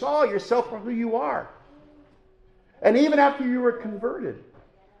and you saw yourself for who you are. And even after you were converted,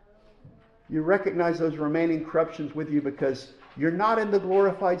 you recognize those remaining corruptions with you because you're not in the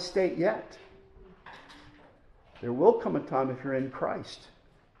glorified state yet. There will come a time if you're in Christ.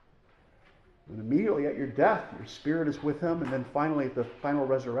 And immediately at your death, your spirit is with Him. And then finally at the final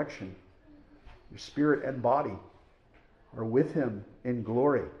resurrection, your spirit and body are with Him in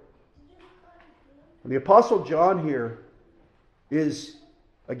glory. And the Apostle John here is,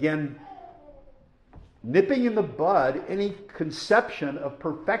 again, nipping in the bud any conception of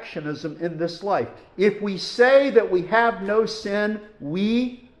perfectionism in this life. If we say that we have no sin,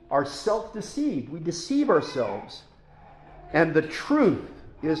 we are self-deceived. We deceive ourselves. And the truth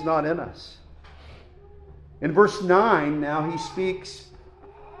is not in us. In verse 9, now he speaks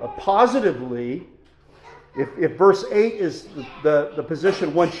positively. If verse 8 is the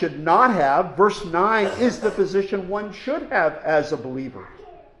position one should not have, verse 9 is the position one should have as a believer.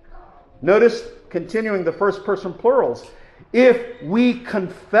 Notice, continuing the first person plurals, if we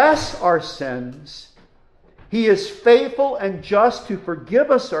confess our sins, He is faithful and just to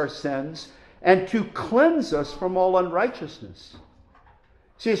forgive us our sins and to cleanse us from all unrighteousness.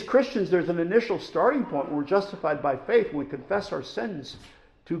 See, as Christians, there's an initial starting point when we're justified by faith, when we confess our sins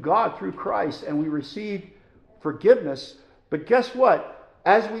to God through Christ and we receive forgiveness. But guess what?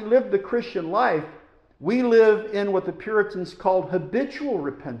 As we live the Christian life, we live in what the Puritans called habitual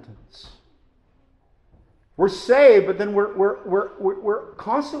repentance. We're saved, but then we're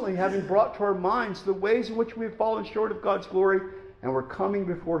constantly having brought to our minds the ways in which we've fallen short of God's glory, and we're coming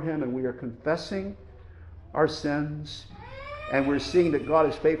before Him and we are confessing our sins, and we're seeing that God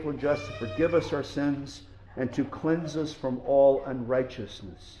is faithful and just to forgive us our sins and to cleanse us from all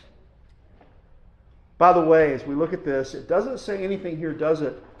unrighteousness. By the way, as we look at this, it doesn't say anything here, does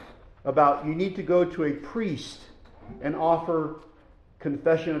it, about you need to go to a priest and offer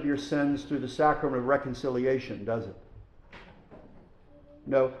confession of your sins through the sacrament of reconciliation, does it?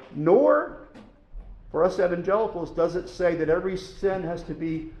 No. Nor, for us evangelicals, does it say that every sin has to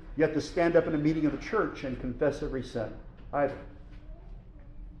be, you have to stand up in a meeting of the church and confess every sin, either.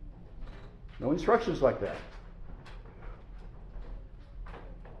 No instructions like that.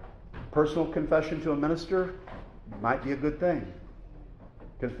 Personal confession to a minister might be a good thing.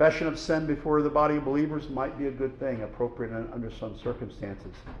 Confession of sin before the body of believers might be a good thing, appropriate under some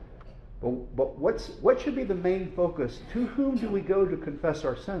circumstances. But what should be the main focus? To whom do we go to confess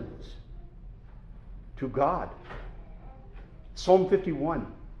our sins? To God. Psalm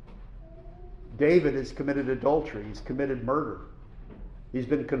 51. David has committed adultery. He's committed murder. He's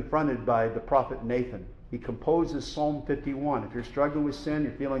been confronted by the prophet Nathan. He composes Psalm 51. If you're struggling with sin,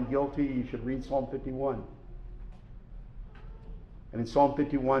 you're feeling guilty, you should read Psalm 51. And in Psalm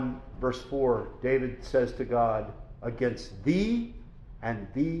 51, verse 4, David says to God, Against thee and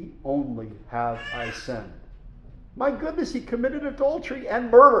thee only have I sinned. My goodness, he committed adultery and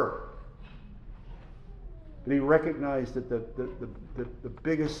murder. But he recognized that the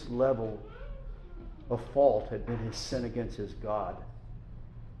biggest level of fault had been his sin against his God.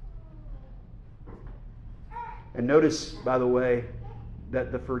 And notice, by the way,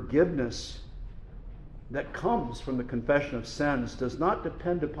 that the forgiveness that comes from the confession of sins does not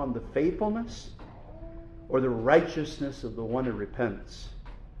depend upon the faithfulness or the righteousness of the one who repents,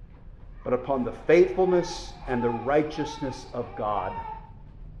 but upon the faithfulness and the righteousness of God.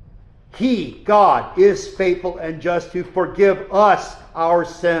 He, God, is faithful and just to forgive us our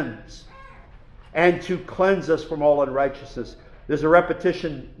sins and to cleanse us from all unrighteousness. There's a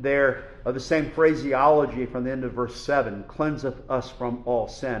repetition there of the same phraseology from the end of verse 7. Cleanseth us from all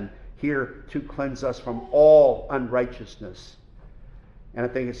sin. Here, to cleanse us from all unrighteousness. And I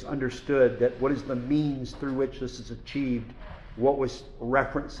think it's understood that what is the means through which this is achieved, what was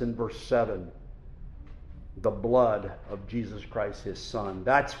referenced in verse 7. The blood of Jesus Christ, his Son.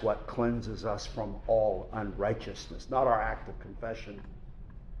 That's what cleanses us from all unrighteousness. Not our act of confession,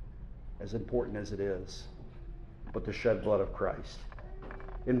 as important as it is, but the shed blood of Christ.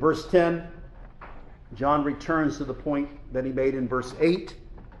 In verse 10, John returns to the point that he made in verse 8,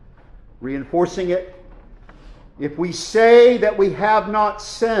 reinforcing it. If we say that we have not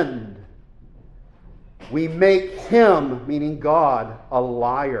sinned, we make him, meaning God, a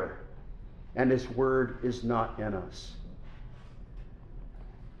liar, and his word is not in us.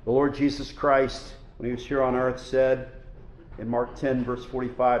 The Lord Jesus Christ, when he was here on earth, said in Mark 10, verse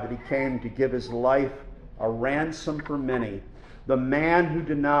 45, that he came to give his life a ransom for many. The man who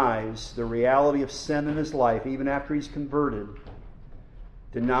denies the reality of sin in his life, even after he's converted,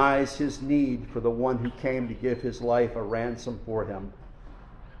 denies his need for the one who came to give his life a ransom for him.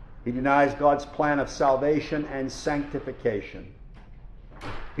 He denies God's plan of salvation and sanctification.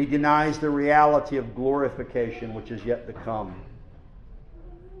 He denies the reality of glorification, which is yet to come.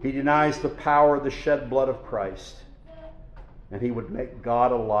 He denies the power of the shed blood of Christ. And he would make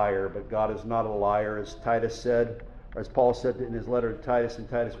God a liar, but God is not a liar. As Titus said, or as Paul said in his letter to Titus in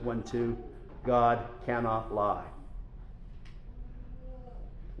Titus 1:2, God cannot lie.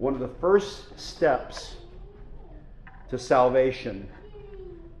 One of the first steps to salvation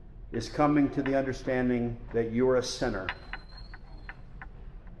is coming to the understanding that you are a sinner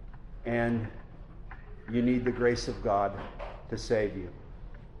and you need the grace of God to save you.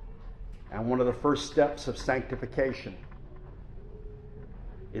 And one of the first steps of sanctification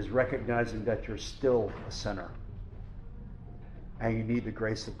is recognizing that you're still a sinner and you need the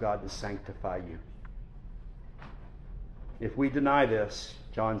grace of God to sanctify you. If we deny this,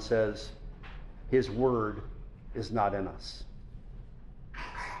 John says, his word is not in us.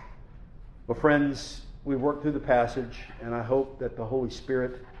 Well, friends, we've worked through the passage, and I hope that the Holy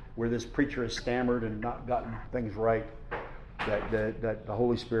Spirit, where this preacher has stammered and not gotten things right, that the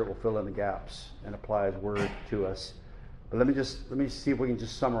Holy Spirit will fill in the gaps and apply his word to us. But let me see if we can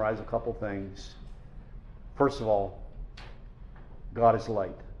just summarize a couple things. First of all, God is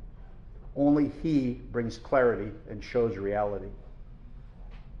light. Only he brings clarity and shows reality.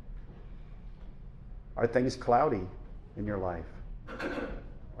 Are things cloudy in your life?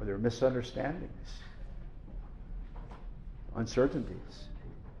 Are there misunderstandings? Uncertainties?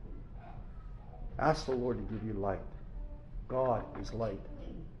 Ask the Lord to give you light. God is light.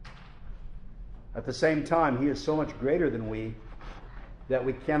 At the same time, he is so much greater than we that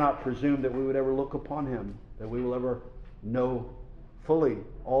we cannot presume that we would ever look upon him, that we will ever know fully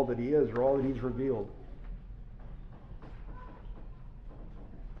all that he is or all that he's revealed.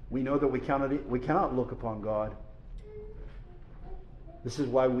 We know that we cannot look upon God. This is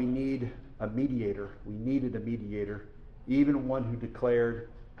why we need a mediator. We needed a mediator, even one who declared,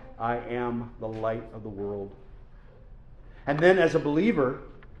 I am the light of the world. And then as a believer,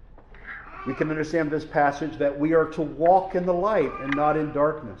 we can understand this passage that we are to walk in the light and not in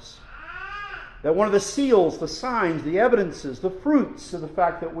darkness. That one of the seals, the signs, the evidences, the fruits of the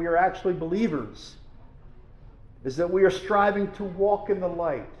fact that we are actually believers is that we are striving to walk in the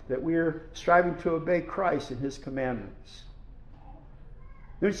light, that we are striving to obey Christ and his commandments.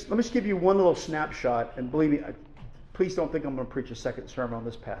 Let me just give you one little snapshot, and believe me, please don't think I'm going to preach a second sermon on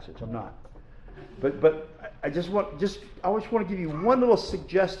this passage. I'm not. But I just want to give you one little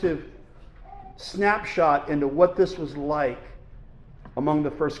suggestive snapshot into what this was like among the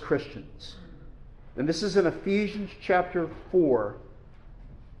first Christians. And this is in Ephesians chapter 4.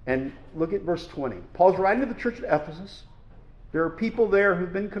 And look at verse 20. Paul's writing to the church at Ephesus. There are people there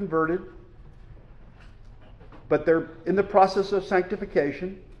who've been converted, but they're in the process of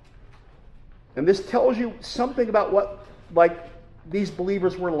sanctification. And this tells you something about what these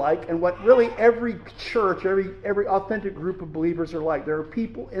believers were like, and what really every church, every authentic group of believers are like. There are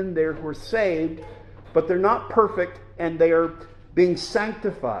people in there who are saved, but they're not perfect, and they are being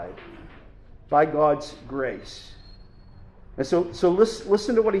sanctified by God's grace. And so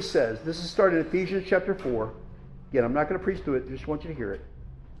listen to what he says. This is started in Ephesians chapter 4. Again, I'm not going to preach to it, I just want you to hear it.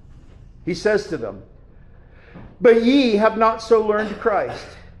 He says to them, "But ye have not so learned Christ,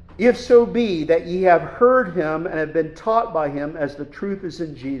 if so be that ye have heard him and have been taught by him, as the truth is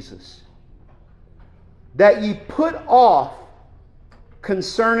in Jesus, that ye put off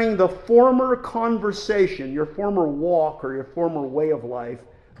concerning the former conversation," your former walk or your former way of life,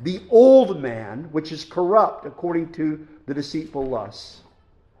 "the old man, which is corrupt according to the deceitful lusts,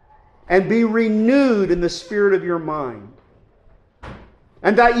 and be renewed in the spirit of your mind.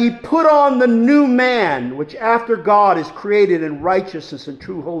 And that ye put on the new man, which after God is created in righteousness and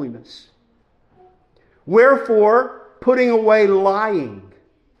true holiness. Wherefore, putting away lying,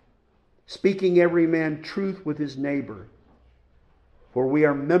 speaking every man truth with his neighbor, for we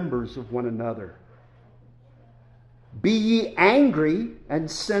are members of one another. Be ye angry, and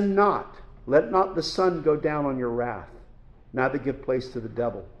sin not. Let not the sun go down on your wrath, neither give place to the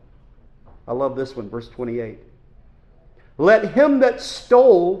devil." I love this one, verse 28. "Let him that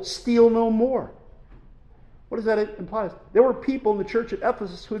stole steal no more." What does that imply? There were people in the church at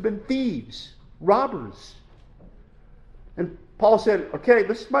Ephesus who had been thieves, robbers. And Paul said, okay,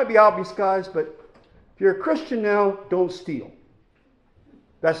 this might be obvious, guys, but if you're a Christian now, don't steal.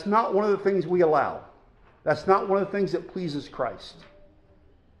 That's not one of the things we allow. That's not one of the things that pleases Christ.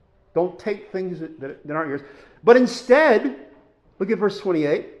 Don't take things that aren't yours. But instead, look at verse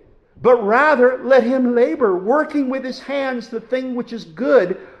 28. "But rather let him labor, working with his hands the thing which is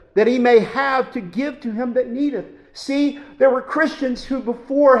good, that he may have to give to him that needeth." See, there were Christians who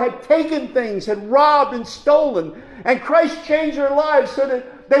before had taken things, had robbed and stolen, and Christ changed their lives so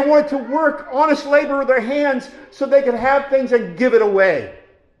that they wanted to work honest labor with their hands so they could have things and give it away.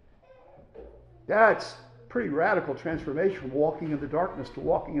 That's pretty radical transformation from walking in the darkness to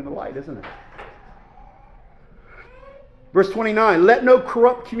walking in the light, isn't it? Verse 29, "Let no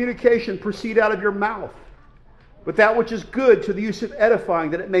corrupt communication proceed out of your mouth, but that which is good to the use of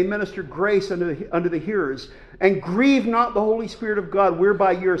edifying, that it may minister grace unto the hearers. And grieve not the Holy Spirit of God,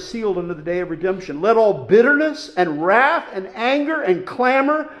 whereby ye are sealed unto the day of redemption. Let all bitterness and wrath and anger and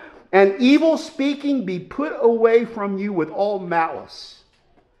clamor and evil speaking be put away from you with all malice."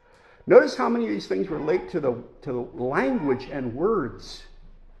 Notice how many of these things relate to the language and words.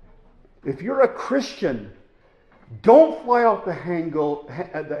 If you're a Christian, don't fly off the handle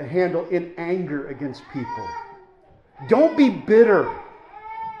in anger against people. Don't be bitter.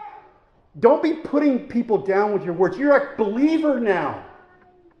 Don't be putting people down with your words. You're a believer now.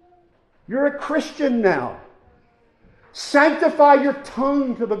 You're a Christian now. Sanctify your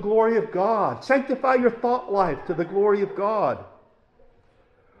tongue to the glory of God. Sanctify your thought life to the glory of God.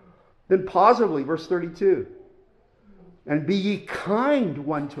 Then positively, verse 32, "And be ye kind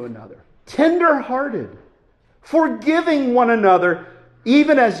one to another, tender-hearted, forgiving one another,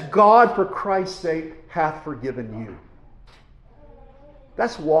 even as God for Christ's sake hath forgiven you."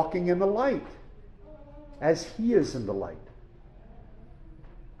 That's walking in the light, as he is in the light.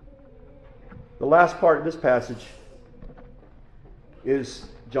 The last part of this passage is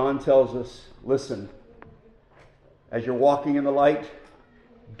John tells us, listen, as you're walking in the light,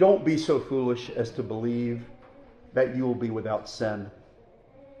 don't be so foolish as to believe that you will be without sin.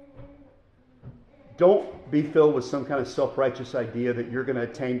 Don't be filled with some kind of self-righteous idea that you're going to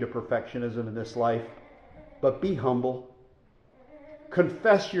attain to perfectionism in this life, but be humble.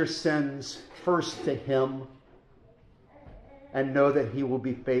 Confess your sins first to him, and know that he will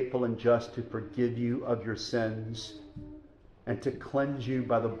be faithful and just to forgive you of your sins and to cleanse you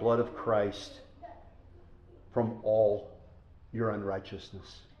by the blood of Christ from all your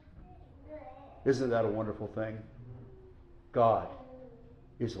unrighteousness. Isn't that a wonderful thing? God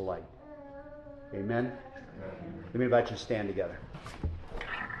is a light. Amen? Let me invite you to stand together.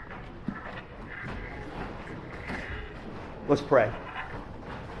 Let's pray.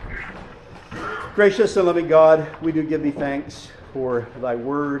 Gracious and loving God, we do give thee thanks for thy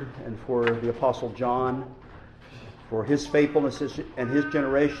word and for the Apostle John, for his faithfulness and his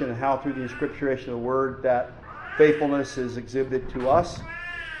generation, and how through the inscripturation of the word that faithfulness is exhibited to us.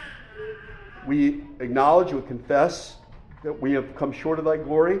 We acknowledge, we confess that we have come short of thy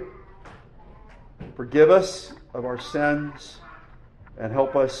glory. Forgive us of our sins and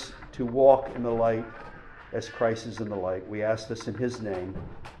help us to walk in the light as Christ is in the light. We ask this in his name.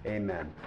 Amen.